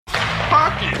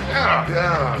hockey.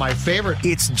 Yeah. My favorite.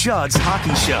 It's Judd's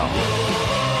Hockey Show.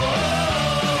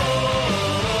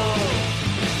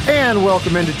 And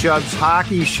welcome into Judd's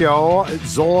Hockey Show.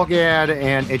 Zolgad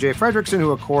and AJ Fredrickson,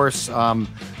 who, of course,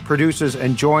 produces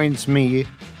and joins me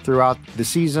throughout the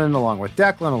season, along with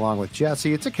Declan, along with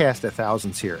Jesse. It's a cast of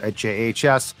thousands here at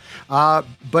JHS.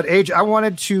 But, AJ, I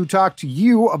wanted to talk to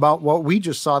you about what we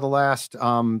just saw the last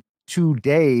 2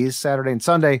 days, Saturday and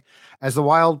Sunday, as the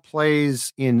Wild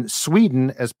plays in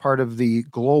Sweden as part of the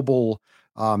global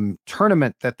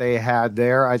tournament that they had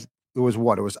there. It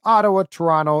was Ottawa,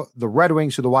 Toronto, the Red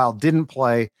Wings, who the Wild didn't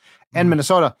play, and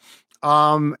Minnesota.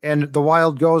 And the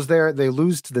Wild goes there. They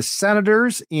lose to the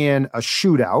Senators in a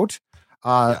shootout.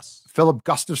 Yes. Philip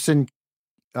Gustafsson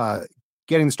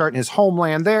getting the start in his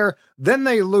homeland there. Then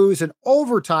they lose in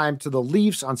overtime to the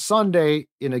Leafs on Sunday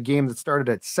in a game that started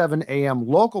at 7 a.m.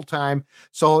 local time.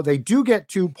 So they do get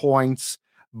 2 points,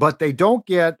 but they don't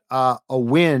get a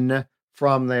win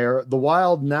from there. The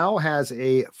Wild now has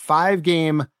a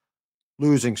 5-game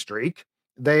losing streak.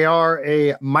 They are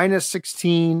a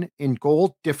 -16 in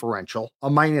goal differential, a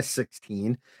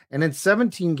 -16. And in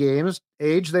 17 games,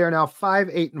 they are now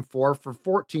 5-8-4 for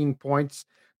 14 points,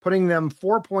 putting them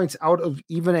 4 points out of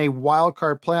even a wild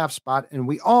card playoff spot. And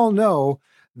we all know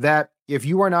that if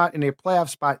you are not in a playoff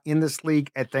spot in this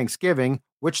league at Thanksgiving,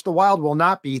 which the Wild will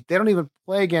not be, they don't even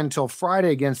play again until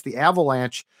Friday against the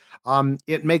Avalanche.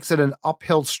 It makes it an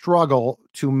uphill struggle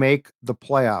to make the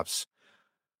playoffs.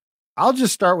 I'll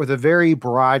just start with a very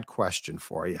broad question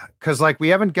for you, because we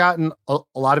haven't gotten a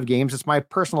lot of games. It's my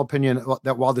personal opinion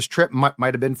that while this trip might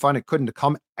have been fun, it couldn't have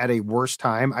come at a worse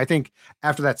time. I think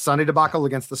after that Sunday debacle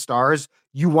against the Stars,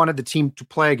 you wanted the team to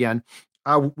play again.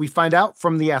 We find out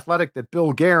from The Athletic that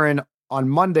Bill Guerin on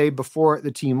Monday before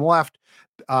the team left,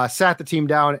 sat the team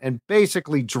down and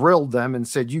basically drilled them and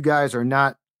said, you guys are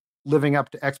not living up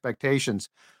to expectations.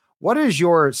 What is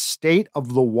your state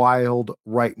of the Wild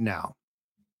right now?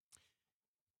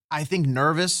 I think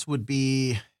nervous would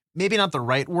be maybe not the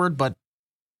right word, but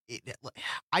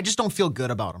I just don't feel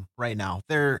good about them right now.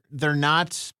 They're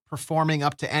not performing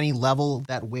up to any level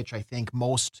that which I think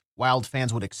most Wild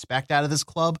fans would expect out of this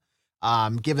club,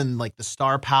 given the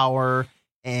star power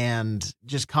and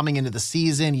just coming into the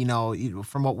season.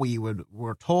 From what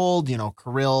were told,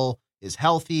 Kirill is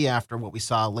healthy after what we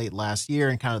saw late last year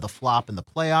and kind of the flop in the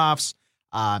playoffs.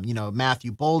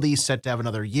 Matthew Boldy set to have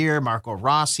another year. Marco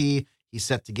Rossi, he's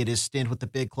set to get his stint with the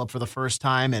big club for the first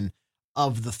time. And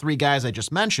of the 3 guys I just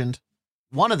mentioned,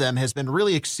 one of them has been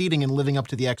really exceeding and living up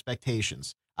to the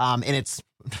expectations. And it's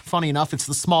funny enough, it's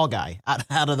the small guy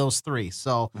out of those 3.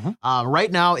 So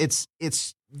right now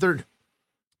the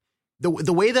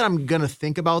way that I'm going to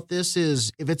think about this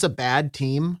is if it's a bad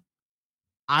team,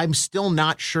 I'm still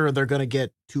not sure they're going to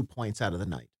get 2 points out of the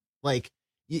night.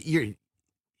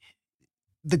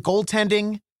 The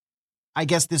goaltending, I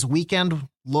guess this weekend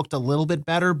looked a little bit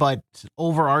better, but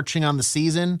overarching on the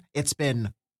season, it's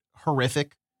been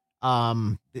horrific,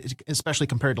 especially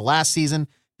compared to last season.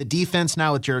 The defense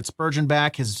now with Jared Spurgeon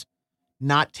back has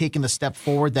not taken the step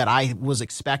forward that I was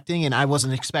expecting, and I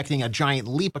wasn't expecting a giant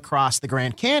leap across the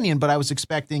Grand Canyon, but I was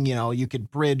expecting, you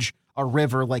could bridge a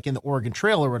river like in the Oregon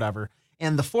Trail or whatever.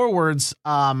 And the forwards,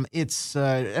 I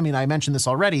mentioned this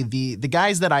already, the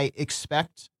guys that I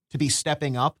expect to be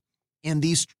stepping up in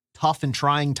these tough and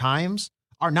trying times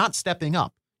are not stepping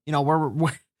up.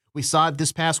 We saw it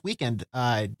this past weekend,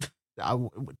 the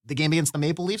game against the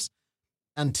Maple Leafs,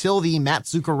 until the Matt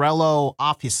Zuccarello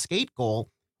off his skate goal,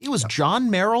 it was John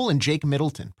Merrill and Jake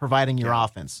Middleton providing your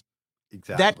offense.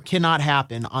 Exactly. That cannot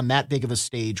happen on that big of a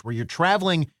stage where you're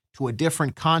traveling to a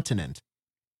different continent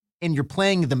and you're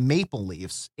playing the Maple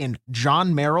Leafs, and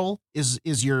John Merrill is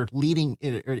your leading.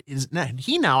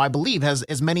 He now, I believe, has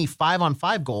as many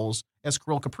 5-on-5 goals as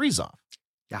Kirill Kaprizov.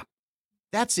 Yeah,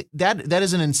 that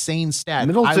is an insane stat.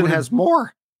 Middleton has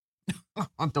more.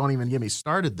 Don't even get me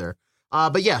started there.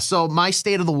 But yeah, so my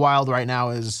state of the Wild right now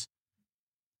is,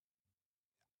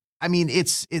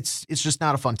 it's just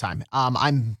not a fun time.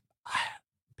 I'm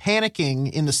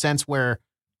panicking in the sense where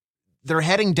they're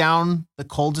heading down the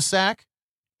cul-de-sac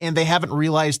and they haven't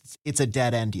realized it's a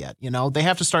dead end yet. They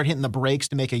have to start hitting the brakes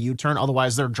to make a U-turn.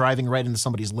 Otherwise they're driving right into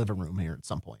somebody's living room here at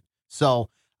some point. So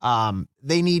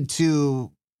they need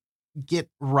to get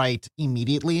right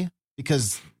immediately,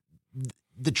 because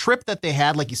the trip that they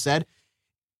had, like you said,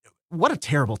 what a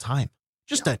terrible time.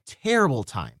 Just a terrible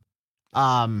time.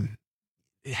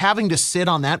 Having to sit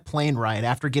on that plane ride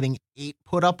after getting 8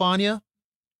 put up on you,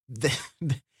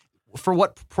 for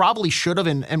what probably should have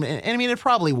been, it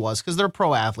probably was, because they're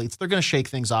pro athletes. They're going to shake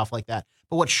things off like that.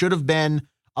 But what should have been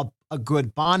a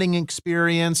good bonding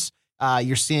experience,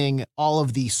 You're seeing all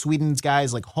of the Sweden's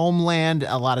guys like Homeland.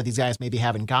 A lot of these guys maybe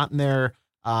haven't gotten there.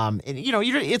 And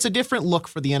it's a different look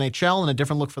for the NHL and a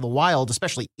different look for the Wild,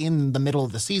 especially in the middle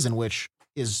of the season, which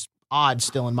is odd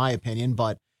still in my opinion.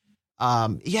 But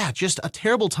just a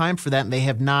terrible time for that. And they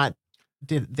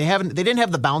didn't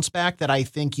have the bounce back that I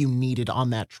think you needed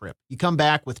on that trip. You come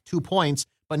back with 2 points,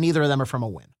 but neither of them are from a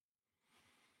win.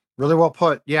 Really well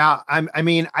put. Yeah.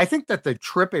 I think that the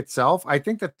trip itself, I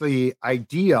think that the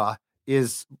idea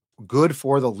is good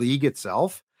for the league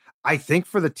itself. I think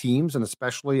for the teams, and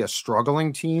especially a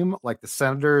struggling team like the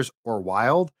Senators or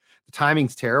Wild, the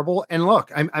timing's terrible. And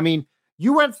look,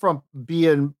 you went from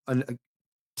being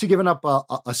to giving up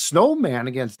a snowman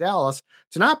against Dallas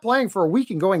to not playing for a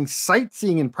week and going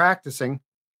sightseeing and practicing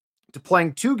to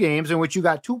playing 2 games in which you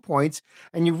got 2 points.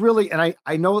 And you really, and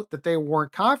I know that they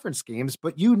weren't conference games,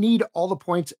 but you need all the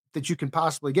points that you can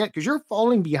possibly get because you're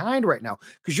falling behind right now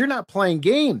because you're not playing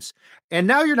games. And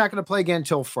now you're not going to play again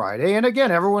until Friday. And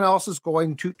again, everyone else is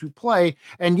going to play.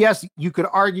 And yes, you could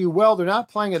argue, well, they're not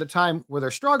playing at a time where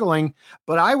they're struggling,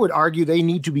 but I would argue they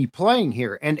need to be playing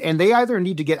here. And they either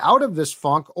need to get out of this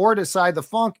funk or decide the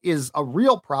funk is a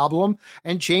real problem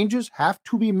and changes have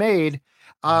to be made.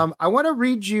 I want to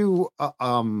read you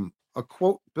a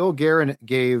quote Bill Guerin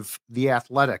gave The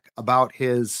Athletic about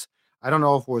his, I don't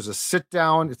know if it was a sit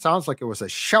down. It sounds like it was a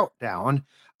shout down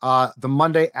the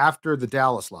Monday after the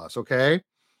Dallas loss. Okay.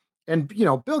 And,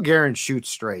 Bill Guerin shoots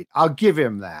straight. I'll give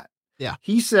him that. Yeah.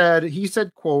 He said,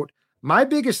 quote, "My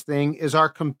biggest thing is our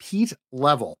compete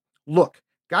level. Look,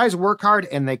 guys work hard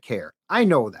and they care. I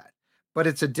know that, but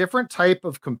it's a different type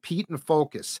of compete and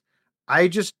focus. I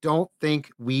just don't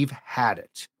think we've had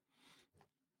it."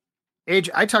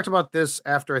 I talked about this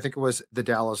after I think it was the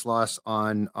Dallas loss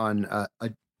on a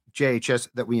JHS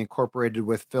that we incorporated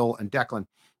with Phil and Declan.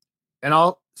 And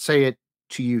I'll say it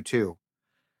to you too.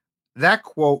 That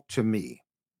quote to me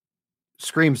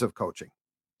screams of coaching.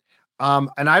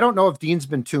 And I don't know if Dean's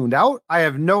been tuned out. I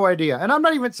have no idea. And I'm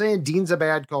not even saying Dean's a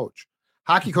bad coach.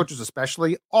 Hockey coaches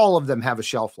especially, all of them have a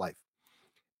shelf life.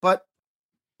 But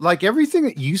like everything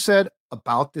that you said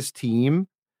about this team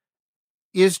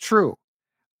is true.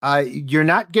 You're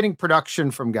not getting production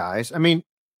from guys.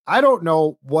 I don't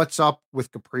know what's up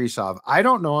with Kaprizov. I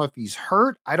don't know if he's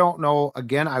hurt. I don't know.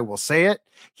 Again, I will say it.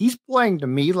 He's playing to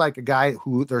me like a guy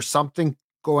who there's something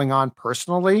going on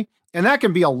personally. And that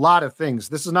can be a lot of things.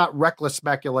 This is not reckless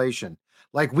speculation.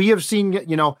 Like we have seen,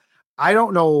 I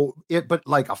don't know it, but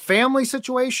like a family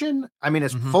situation.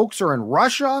 His folks are in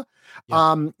Russia.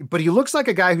 Yeah. But he looks like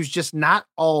a guy who's just not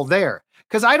all there.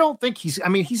 Cause I don't think he's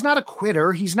not a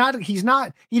quitter. He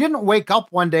didn't wake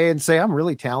up one day and say, I'm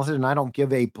really talented and I don't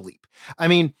give a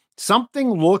bleep.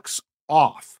 Something looks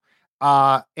off.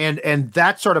 And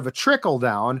that's sort of a trickle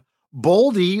down.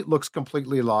 Boldy looks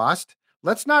completely lost.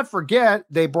 Let's not forget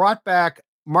they brought back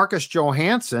Marcus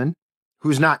Johansson,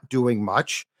 who's not doing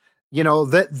much.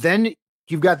 Then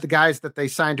you've got the guys that they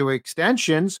signed to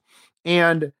extensions.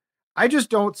 And I just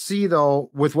don't see, though,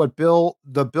 with what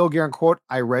the Bill Guerin quote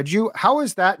I read you, how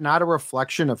is that not a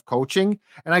reflection of coaching?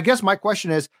 And I guess my question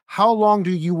is, how long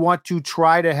do you want to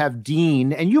try to have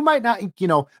Dean? And you might not,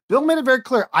 Bill made it very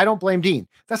clear, I don't blame Dean.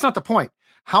 That's not the point.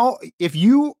 If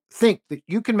you think that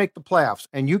you can make the playoffs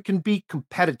and you can be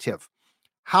competitive,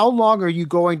 how long are you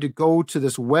going to go to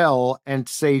this well and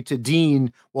say to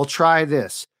Dean, well, try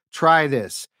this.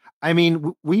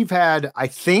 We've had, I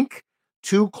think,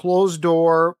 2 closed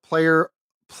door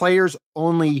players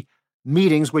only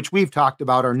meetings, which we've talked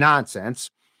about are nonsense.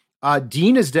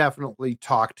 Dean has definitely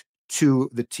talked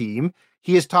to the team.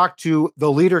 He has talked to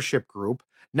the leadership group.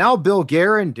 Now Bill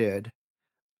Guerin did.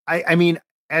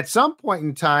 At some point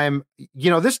in time,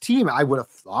 this team, I would have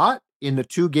thought in the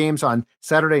 2 games on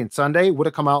Saturday and Sunday would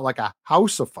have come out like a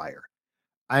house of fire.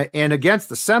 And against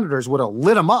the Senators would have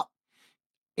lit them up.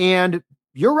 And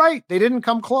you're right. They didn't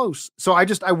come close. So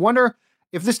I wonder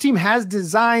if this team has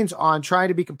designs on trying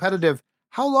to be competitive,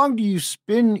 how long do you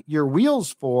spin your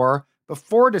wheels for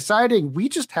before deciding we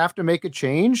just have to make a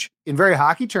change in very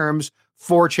hockey terms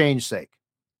for change's sake?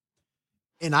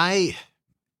 And I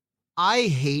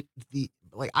hate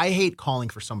I hate calling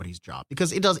for somebody's job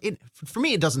because for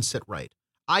me, it doesn't sit right.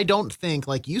 I don't think,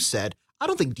 like you said, I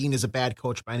don't think Dean is a bad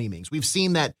coach by any means. We've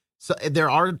seen that. So there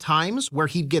are times where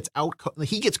he gets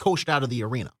coached out of the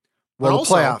arena. Well,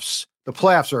 the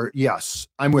playoffs are, yes,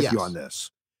 I'm with you on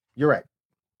this. You're right.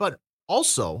 But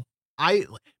also I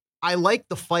like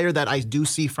the fire that I do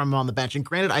see from him on the bench. And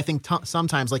granted, I think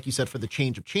sometimes, like you said, for the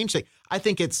change sake, I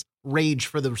think it's rage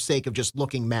for the sake of just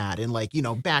looking mad and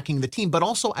backing the team. But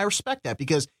also I respect that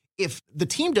because if the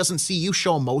team doesn't see you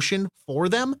show emotion for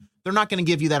them, they're not going to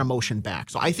give you that emotion back.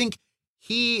 So I think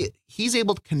he's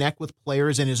able to connect with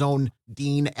players in his own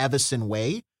Dean Evison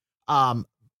way.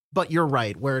 But you're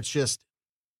right, where it's just,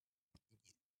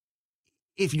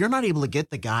 if you're not able to get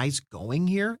the guys going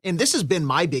here, and this has been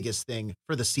my biggest thing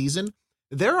for the season,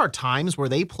 there are times where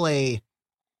they play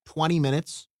 20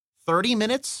 minutes, 30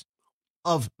 minutes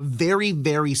of very,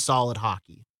 very solid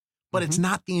hockey, but it's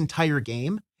not the entire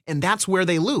game. And that's where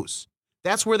they lose.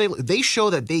 That's where they show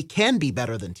that they can be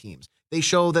better than teams. They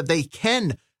show that they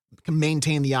can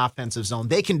maintain the offensive zone.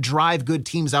 They can drive good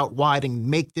teams out wide and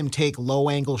make them take low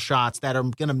angle shots that are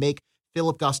going to make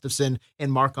Philip Gustafson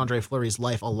and Marc-Andre Fleury's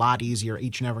life a lot easier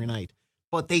each and every night.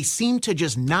 But they seem to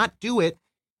just not do it.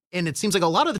 And it seems like a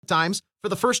lot of the times for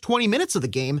the first 20 minutes of the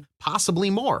game, possibly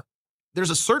more. There's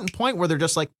a certain point where they're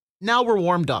just like, now we're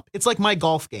warmed up. It's like my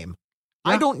golf game.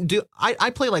 Yeah. I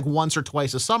play like once or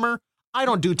twice a summer. I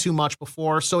don't do too much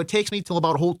before. So it takes me till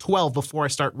about hole 12 before I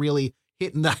start really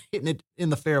hitting it in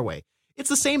the fairway. It's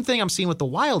the same thing I'm seeing with the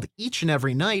Wild each and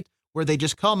every night, where they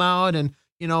just come out and,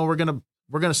 we're going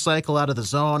to cycle out of the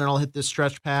zone and I'll hit this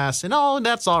stretch pass and, oh,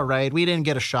 that's all right. We didn't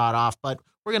get a shot off, but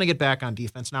we're going to get back on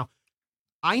defense. Now,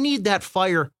 I need that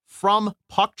fire from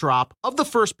puck drop of the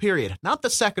first period, not the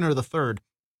second or the third.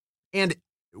 And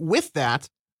with that,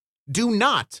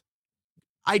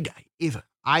 if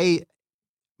I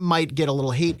might get a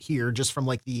little hate here just from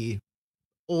like the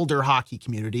older hockey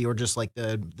community or just like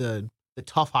the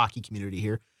tough hockey community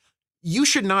here. You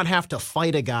should not have to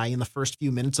fight a guy in the first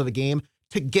few minutes of a game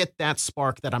to get that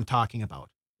spark that I'm talking about.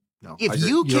 No, if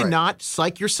you cannot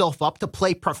psych yourself up to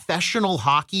play professional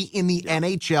hockey in the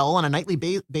NHL on a nightly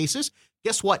basis,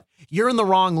 guess what? You're in the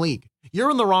wrong league. You're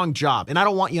in the wrong job, and I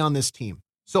don't want you on this team.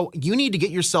 So you need to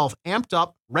get yourself amped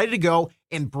up, ready to go,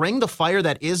 and bring the fire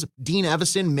that is Dean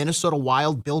Evison, Minnesota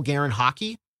Wild, Bill Guerin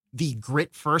hockey, the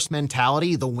grit first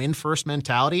mentality, the win first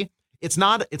mentality. It's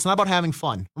not about having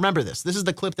fun. Remember this. This is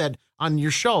the clip that on your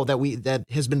show that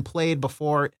has been played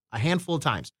before a handful of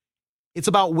times. It's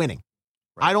about winning.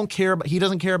 Right. I don't care, but he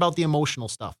doesn't care about the emotional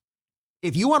stuff.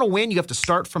 If you want to win, you have to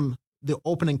start from the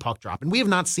opening puck drop. And we have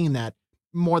not seen that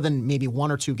more than maybe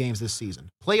one or two games this season.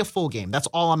 Play a full game. That's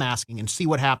all I'm asking, and see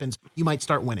what happens. You might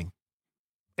start winning.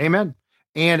 Amen.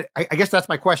 And I guess that's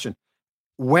my question.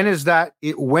 When is that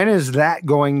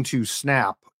going to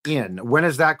snap in? When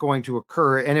is that going to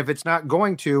occur? And if it's not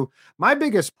going to, my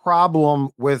biggest problem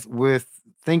with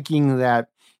thinking that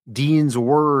Dean's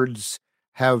words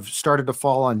have started to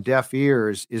fall on deaf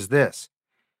ears is this.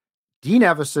 Dean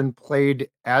Evison played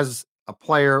as a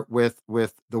player with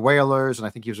the Whalers, and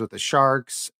I think he was with the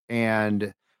Sharks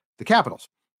and the Capitals.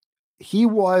 He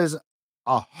was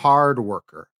a hard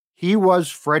worker. He was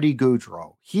Freddie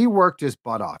Gaudreau. He worked his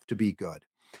butt off to be good.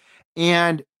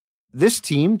 And this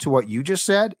team, to what you just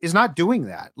said, is not doing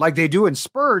that. Like they do in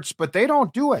spurts, but they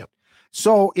don't do it.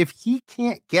 So if he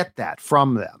can't get that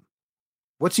from them,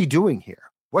 what's he doing here?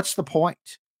 What's the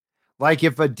point? Like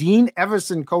if a Dean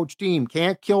Evison coach team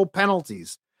can't kill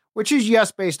penalties, which is,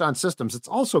 yes, based on systems, it's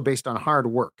also based on hard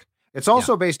work. It's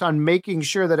also based on making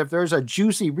sure that if there's a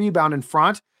juicy rebound in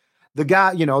front, the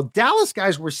guy, Dallas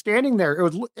guys were standing there. It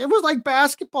was like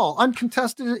basketball,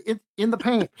 uncontested in the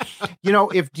paint.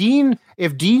 If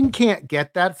Dean can't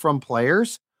get that from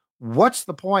players, what's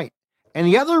the point? And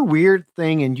the other weird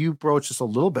thing, and you broached this a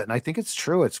little bit, and I think it's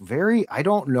true. It's I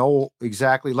don't know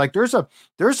exactly. Like there's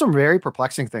some very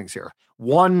perplexing things here.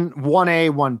 1A,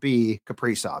 1B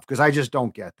Kaprizov, because I just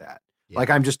don't get that. Yeah. Like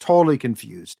I'm just totally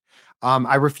confused.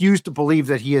 I refuse to believe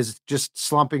that he is just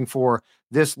slumping for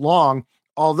this long.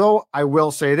 Although I will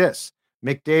say this,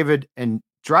 McDavid and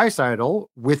Draisaitl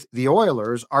with the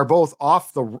Oilers are both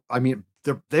off the. I mean,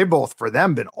 they both for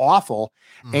them been awful,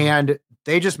 and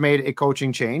they just made a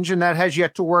coaching change, and that has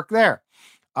yet to work there.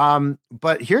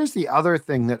 But here's the other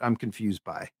thing that I'm confused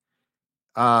by.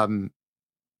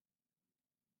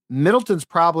 Middleton's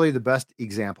probably the best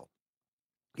example.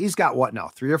 He's got what now?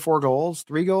 3 or 4 goals?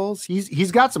 3 goals?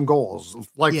 He's got some goals.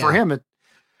 For him,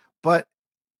 but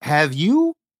have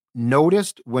you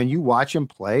noticed when you watch him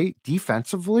play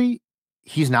defensively,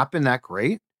 he's not been that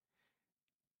great?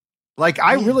 Like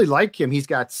I really like him. He's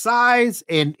got size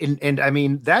and I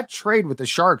mean that trade with the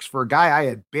Sharks for a guy I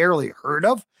had barely heard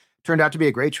of turned out to be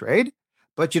a great trade.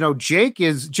 But Jake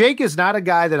is not a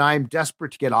guy that I'm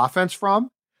desperate to get offense from,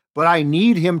 but I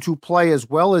need him to play as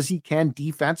well as he can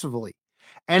defensively.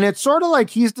 And it's sort of like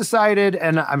he's decided,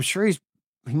 and I'm sure he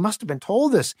must have been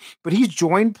told this, but he's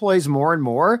joined plays more and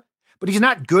more. But he's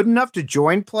not good enough to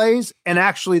join plays and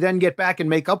actually then get back and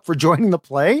make up for joining the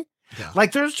play. Yeah.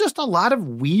 Like there's just a lot of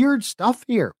weird stuff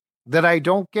here that I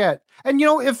don't get. And,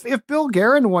 if Bill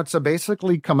Guerin wants to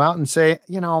basically come out and say,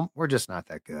 we're just not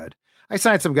that good. I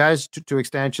signed some guys to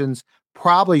extensions,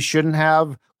 probably shouldn't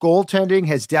have. Goaltending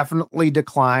has definitely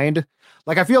declined.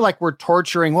 Like, I feel like we're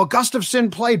torturing, well,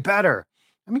 Gustafsson played better.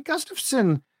 I mean,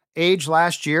 Gustafsson age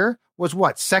last year was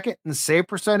what, second in save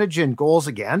percentage in goals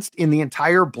against in the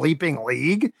entire bleeping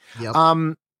league.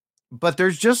 Yep. But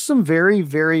there's just some very,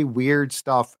 very weird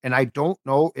stuff, and I don't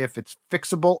know if it's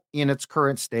fixable in its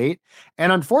current state.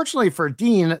 And unfortunately for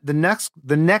Dean, the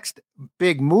next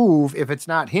big move, if it's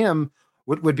not him,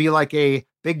 would be like a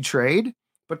big trade.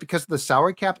 But because of the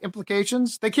salary cap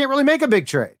implications, they can't really make a big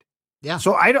trade. Yeah.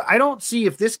 So I don't see,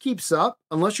 if this keeps up,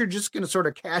 unless you're just going to sort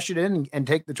of cash it in and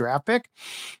take the draft pick,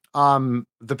 the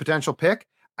potential pick.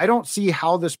 I don't see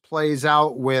how this plays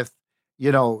out with,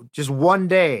 just one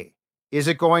day.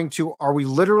 Are we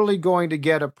literally going to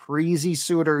get a Parise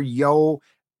Suter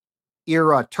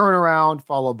era turnaround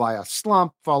followed by a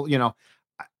slump?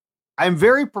 I'm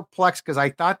very perplexed because I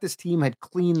thought this team had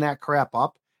cleaned that crap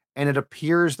up, and it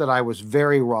appears that I was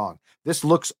very wrong. This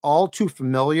looks all too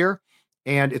familiar,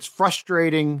 and it's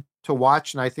frustrating to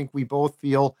watch. And I think we both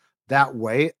feel that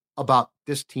way about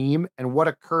this team, and what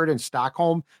occurred in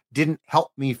Stockholm didn't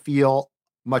help me feel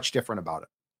much different about it.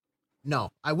 No,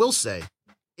 I will say,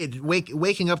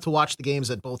 waking up to watch the games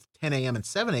at both 10 a.m. and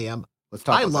 7 a.m.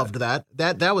 I loved that.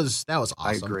 That was awesome.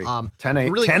 I agree.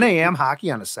 10 a.m. hockey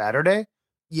on a Saturday.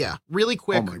 Yeah, really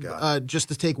quick. Oh my God. Just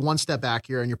to take one step back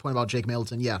here, and your point about Jake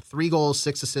Middleton. Yeah, 3 goals,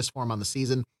 6 assists for him on the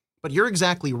season. But you're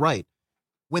exactly right.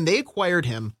 When they acquired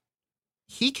him,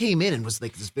 he came in and was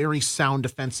like this very sound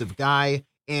defensive guy.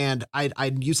 And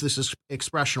I'd use this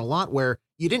expression a lot, where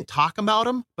you didn't talk about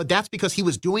him, but that's because he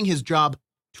was doing his job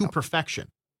to perfection.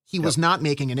 He was not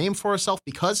making a name for himself,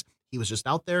 because he was just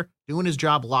out there doing his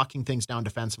job, locking things down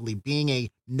defensively, being a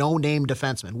no-name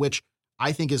defenseman, which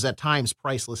I think is at times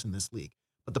priceless in this league.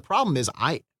 But the problem is,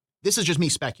 this is just me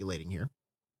speculating here.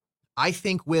 I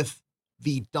think with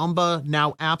the Dumba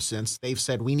now absence, they've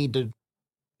said we need to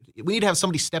have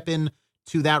somebody step in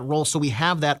to that role, so we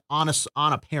have that on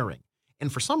a pairing.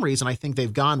 And for some reason, I think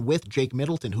they've gone with Jake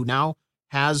Middleton, who now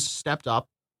has stepped up.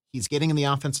 He's getting in the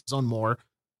offensive zone more.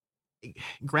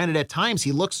 Granted, at times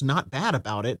he looks not bad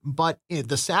about it, but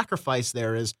the sacrifice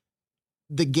there is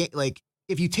the game. Like,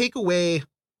 if you take away,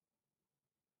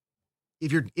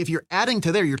 if you're adding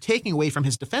to there, you're taking away from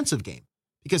his defensive game,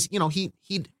 because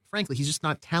he frankly, he's just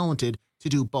not talented to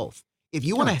do both. If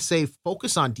you want to say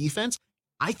focus on defense,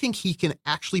 I think he can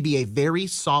actually be a very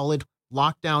solid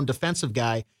lockdown defensive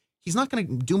guy. He's not going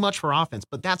to do much for offense,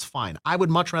 but that's fine. I would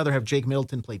much rather have Jake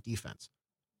Middleton play defense.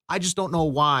 I just don't know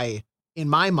why, in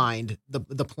my mind,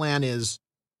 the plan is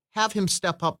have him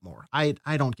step up more. I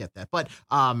don't get that. But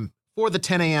for the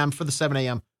 10 a.m., for the 7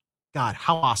 a.m., God,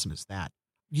 how awesome is that?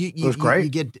 It was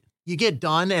great. You get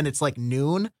done and it's like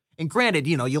noon. And granted,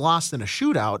 you lost in a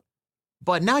shootout,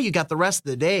 but now you got the rest of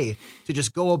the day to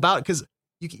just go about it, because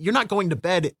you're not going to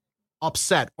bed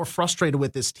upset or frustrated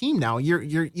with this team now.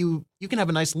 You can have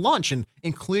a nice lunch and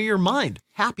clear your mind.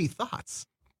 Happy thoughts.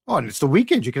 Oh, and it's the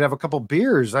weekend. You could have a couple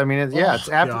beers. I mean, it's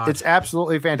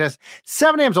absolutely fantastic.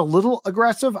 7 a.m. is a little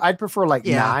aggressive. I'd prefer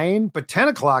 9, but 10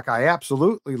 o'clock I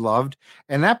absolutely loved.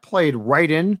 And that played right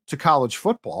into college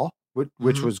football,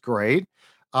 which was great.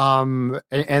 And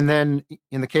then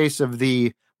in the case of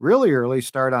the really early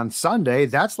start on Sunday,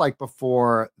 that's like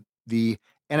before the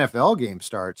NFL game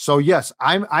starts. So yes,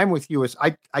 I'm with you.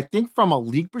 I think from a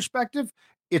league perspective,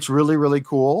 it's really, really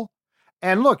cool.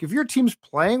 And look, if your team's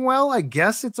playing well, I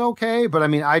guess it's okay. But I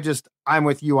mean, I'm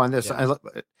with you on this. Yeah.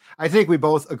 I think we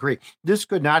both agree. This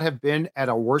could not have been at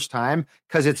a worse time,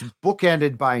 because it's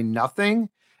bookended by nothing.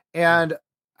 And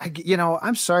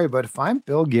I'm sorry, but if I'm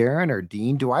Bill Guerin or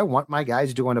Dean, do I want my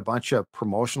guys doing a bunch of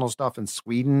promotional stuff in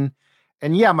Sweden?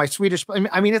 And yeah, my Swedish,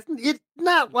 I mean, it's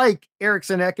not like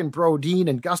Eriksson, Ek, and Brodin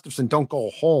and Gustafsson don't go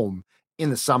home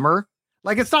in the summer.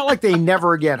 Like, it's not like they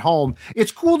never get home.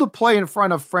 It's cool to play in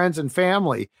front of friends and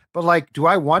family, but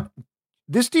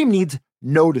this team needs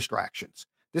no distractions.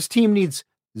 This team needs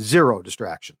 0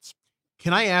 distractions.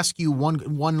 Can I ask you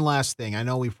one last thing? I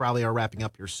know we probably are wrapping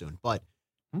up here soon, but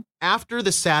after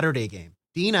the Saturday game,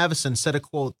 Dean Evison said a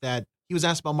quote that he was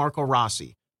asked about Marco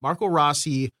Rossi. Marco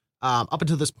Rossi, up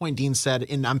until this point, Dean said,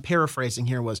 and I'm paraphrasing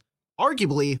here, was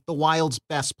arguably the Wild's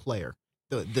best player.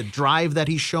 The drive that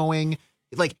he's showing,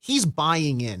 like, he's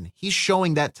buying in. He's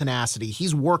showing that tenacity.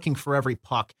 He's working for every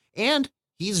puck, and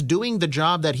he's doing the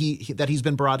job that he's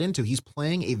been brought into. He's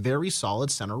playing a very solid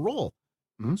center role.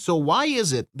 Mm-hmm. So why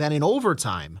is it that in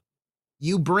overtime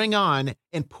you bring on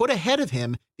and put ahead of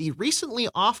him the recently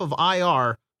off of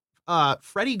IR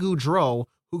Freddie Gaudreau,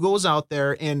 who goes out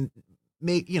there and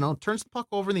turns the puck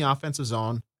over in the offensive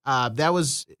zone? That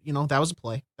was a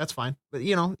play. That's fine. But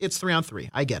it's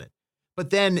 3-on-3. I get it. But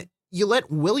then you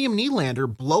let William Nylander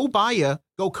blow by you,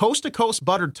 go coast to coast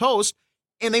buttered toast,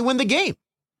 and they win the game.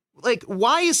 Like,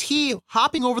 why is he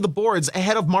hopping over the boards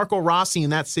ahead of Marco Rossi in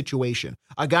that situation?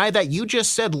 A guy that you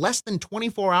just said less than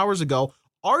 24 hours ago,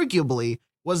 arguably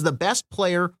was the best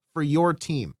player for your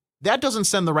team. That doesn't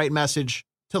send the right message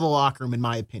to the locker room, in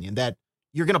my opinion, that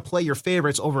you're going to play your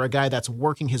favorites over a guy that's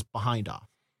working his behind off.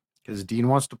 Because Dean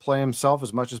wants to play himself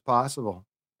as much as possible.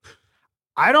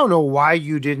 I don't know why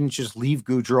you didn't just leave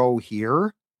Gaudreau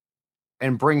here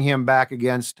and bring him back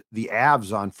against the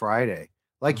Avs on Friday.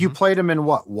 Like, you played him in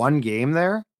one game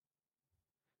there?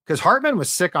 Because Hartman was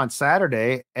sick on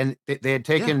Saturday, and they had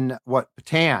taken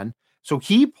Patan. So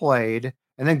he played,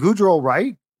 and then Gaudreau,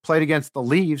 right, played against the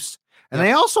Leafs. And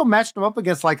they also matched him up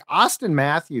against like Austin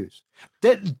Matthews.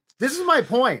 This is my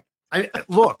point.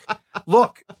 Look,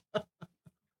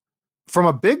 from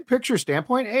a big picture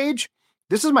standpoint,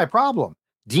 this is my problem.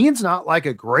 Dean's not like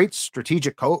a great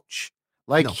strategic coach.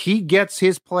 Like, he gets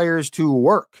his players to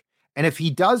work. And if he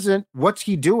doesn't, what's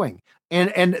he doing?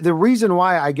 And the reason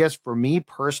why, I guess, for me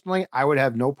personally, I would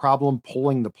have no problem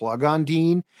pulling the plug on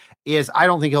Dean is I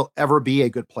don't think he'll ever be a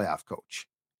good playoff coach.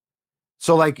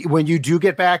 So, like, when you do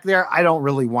get back there, I don't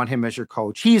really want him as your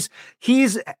coach. He's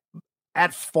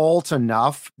at fault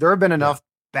enough. There have been enough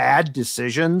bad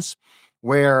decisions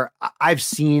where I've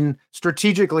seen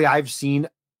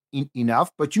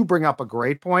enough, but you bring up a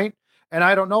great point. And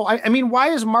I don't know. I mean, why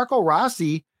is Marco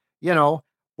Rossi,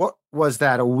 what was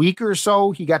that, a week or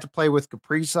so? He got to play with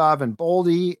Kaprizov and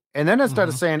Boldy. And then instead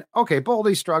of saying, okay,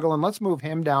 Boldy's struggling, let's move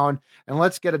him down and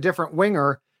let's get a different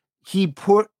winger, he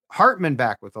put Hartman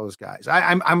back with those guys.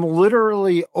 I'm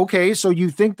literally, okay, so you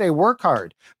think they work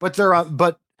hard, but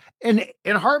and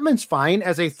Hartman's fine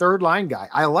as a third line guy.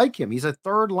 I like him. He's a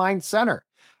third line center.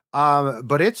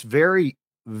 But it's very,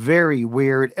 very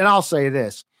weird. And I'll say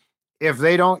this, if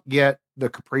they don't get the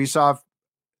Kaprizov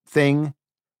thing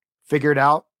figured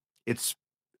out, it's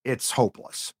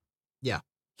hopeless. Yeah.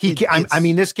 I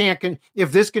mean, this can't,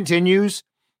 if this continues,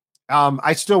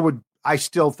 I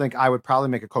still think I would probably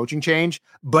make a coaching change,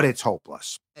 but it's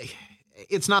hopeless.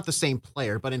 It's not the same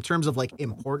player, but in terms of like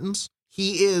importance,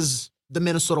 he is the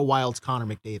Minnesota Wild's Connor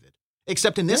McDavid.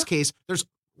 Except in this case, there's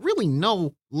really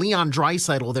no Leon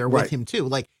Draisaitl there with him too.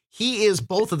 Like, he is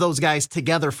both of those guys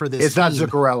together for this It's team. not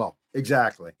Zuccarello.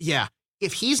 Exactly. Yeah.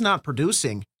 If he's not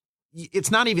producing,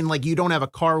 it's not even like you don't have a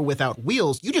car without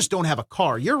wheels. You just don't have a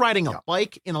car. You're riding a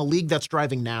bike in a league that's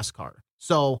driving NASCAR.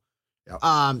 So,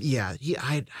 I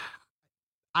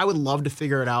would love to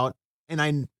figure it out.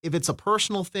 And if it's a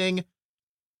personal thing,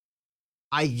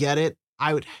 I get it.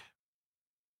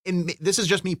 And this is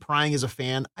just me prying as a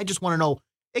fan. I just want to know,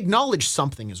 acknowledge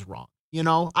something is wrong.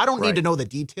 I don't need to know the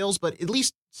details, but at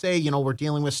least say, we're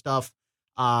dealing with stuff.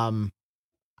 I'm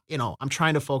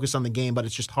trying to focus on the game, but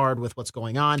it's just hard with what's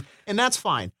going on. And that's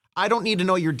fine. I don't need to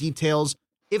know your details.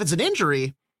 If it's an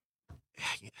injury,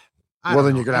 then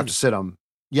you're going to have to sit them.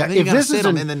 Yeah. If this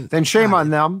isn't, then shame on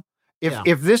them.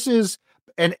 If this is,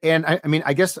 and I mean,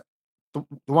 I guess the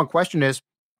one question is,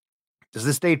 does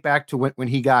this date back to when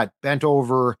he got bent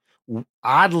over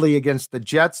oddly against the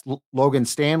Jets, Logan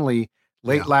Stanley,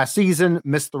 late last season,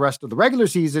 missed the rest of the regular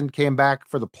season, came back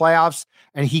for the playoffs,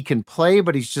 and he can play,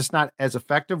 but he's just not as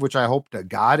effective, which I hope to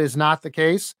God is not the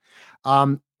case.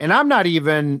 And I'm not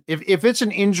even, if it's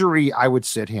an injury, I would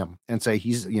sit him and say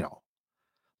he's,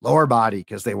 lower body,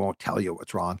 because they won't tell you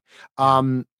what's wrong.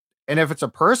 And if it's a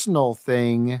personal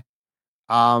thing,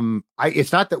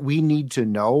 it's not that we need to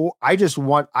know.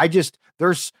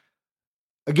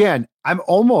 Again, I'm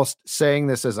almost saying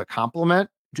this as a compliment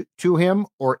to him,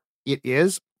 or it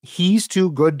is. He's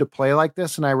too good to play like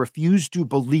this, and I refuse to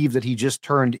believe that he just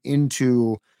turned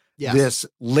into this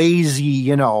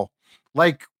lazy,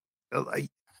 like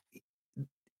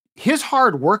his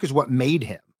hard work is what made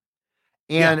him.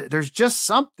 And there's just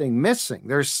something missing.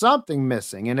 There's something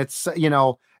missing, and it's,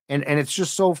 and it's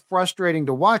just so frustrating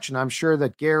to watch. And I'm sure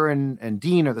that Guerin and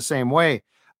Dean are the same way.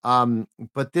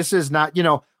 But this is not,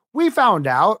 we found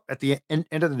out at the end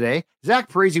of the day, Zach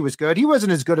Parise was good. He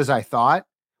wasn't as good as I thought.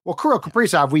 Well, Kirill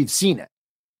Kaprizov, we've seen it.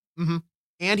 Mm-hmm.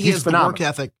 And he has phenomenal. The work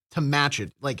ethic to match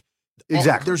it. Like,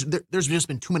 exactly. There's just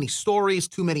been too many stories,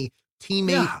 too many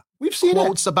teammate we've seen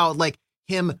quotes about like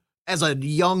him as a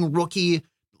young rookie,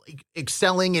 like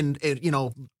excelling and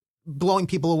blowing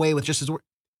people away with just his work.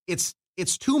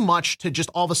 It's too much to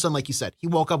just all of a sudden, like you said, he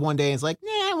woke up one day and it's like,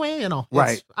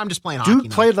 right. I'm just playing hockey.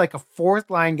 Dude played like a fourth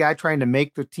line guy trying to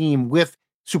make the team with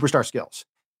superstar skills.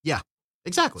 Yeah,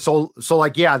 exactly. So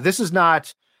like, this is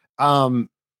not, in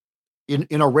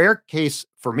a rare case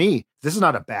for me, this is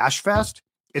not a bash fest.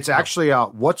 It's actually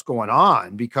what's going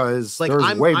on, because like,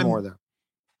 there's way more there.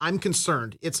 I'm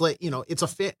concerned. It's like, it's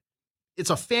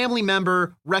a family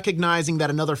member recognizing that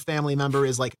another family member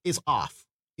is off,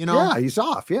 Yeah, he's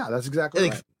off. Yeah, that's exactly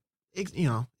right.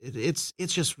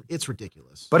 It's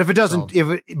ridiculous. But if it doesn't,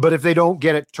 if they don't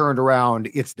get it turned around,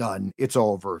 it's done. It's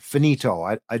over. Finito.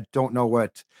 I don't know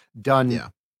what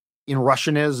done in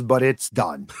Russian is, but it's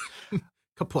done.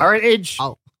 Kaput. All right, Age.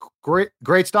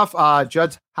 Great stuff.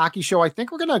 Judd's Hockey Show. I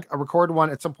think we're going to record one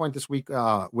at some point this week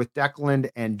with Declan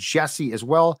and Jesse as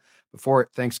well before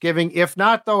Thanksgiving. If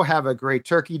not, though, have a great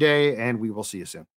Turkey Day, and we will see you soon.